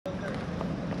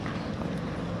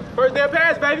First day of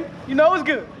pass, baby. You know it's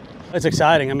good. It's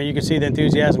exciting. I mean, you can see the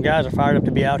enthusiasm. Guys are fired up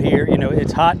to be out here. You know,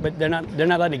 it's hot, but they're not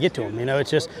letting it get to them. You know, it's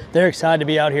just they're excited to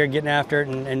be out here getting after it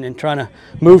and trying to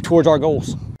move towards our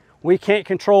goals. We can't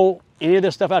control any of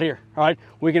this stuff out here, all right?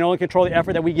 We can only control the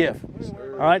effort that we give,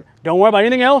 all right? Don't worry about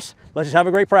anything else. Let's just have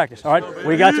a great practice, all right?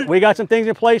 We got some things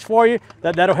in place for you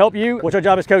that'll help you. What's our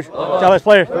job as coach? Job as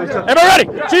players. Everybody ready?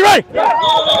 She ready?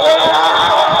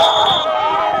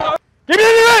 Give me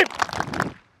the right.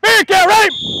 Beer cat, right?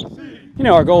 You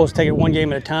know, our goal is to take it one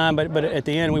game at a time, but at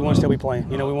the end we want to still be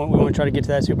playing. You know, we want to try to get to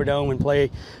that Superdome and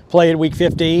play at week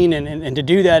 15, and to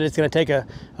do that, it's going to take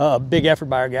a big effort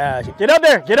by our guys. Get up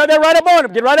there, right up on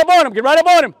them, get right up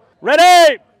on them.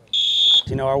 Ready!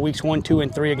 You know, our weeks 1, 2,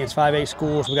 and 3 against 5A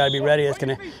schools, we got to be ready. That's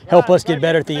going to help us get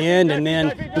better at the end, and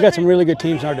then we've got some really good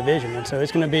teams in our division, and so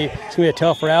it's going to be a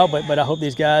tough route, but I hope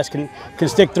these guys can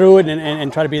stick through it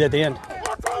and try to be there at the end.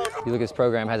 You look at this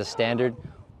program has a standard.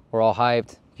 We're all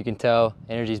hyped. You can tell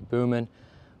energy's booming.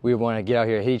 We want to get out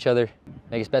here and hit each other,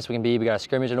 make as best we can be. We got a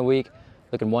scrimmage in a week,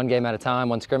 looking one game at a time,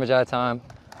 one scrimmage at a time.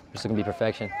 Just looking to be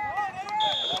perfection.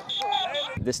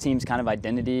 This team's kind of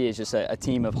identity is just a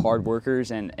team of hard workers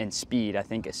and speed. I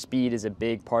think speed is a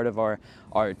big part of our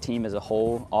team as a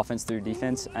whole, offense through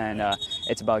defense, and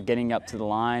it's about getting up to the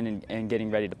line and getting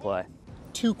ready to play.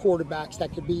 2 quarterbacks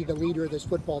that could be the leader of this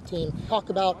football team. Talk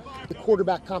about the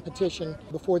quarterback competition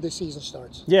before this season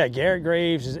starts. Yeah, Garrett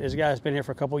Graves is a guy that's been here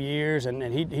for a couple years, and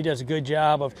he does a good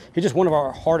job of, he's just one of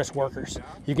our hardest workers.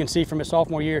 You can see from his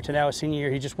sophomore year to now his senior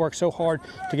year, he just works so hard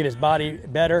to get his body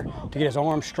better, to get his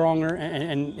arms stronger,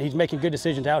 and he's making good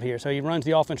decisions out here. So he runs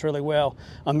the offense really well.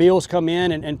 Emile's come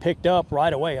in and picked up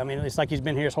right away. I mean, it's like he's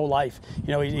been here his whole life.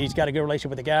 You know, he's got a good relationship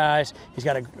with the guys. He's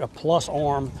got a plus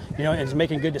arm, you know, and he's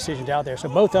making good decisions out there. So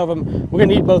both of them, we're going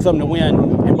to need both of them to win,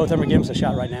 and both of them are giving us a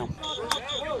shot right now.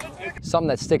 Something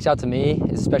that sticks out to me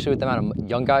is especially with the amount of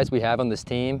young guys we have on this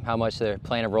team, how much they're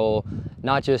playing a role,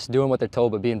 not just doing what they're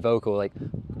told, but being vocal, like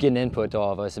getting input to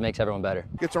all of us. It makes everyone better.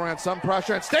 Gets around some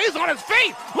pressure and stays on his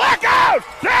feet. Look out!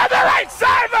 Down the right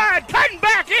sideline, cutting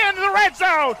back into the red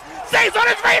zone. Stays on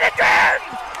his feet again!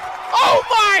 Oh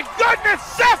my goodness,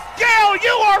 Seth, Gale,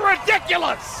 you are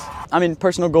ridiculous! I mean,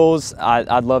 personal goals,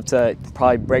 I'd love to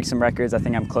probably break some records. I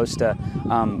think I'm close to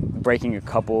breaking a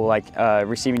couple, like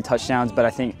receiving touchdowns, but I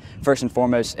think first and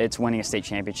foremost, it's winning a state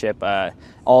championship.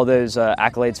 All those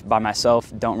accolades by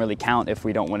myself don't really count if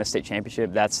we don't win a state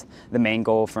championship. That's the main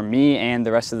goal for me and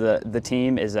the rest of the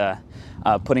team is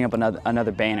putting up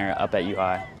another banner up at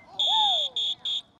UI.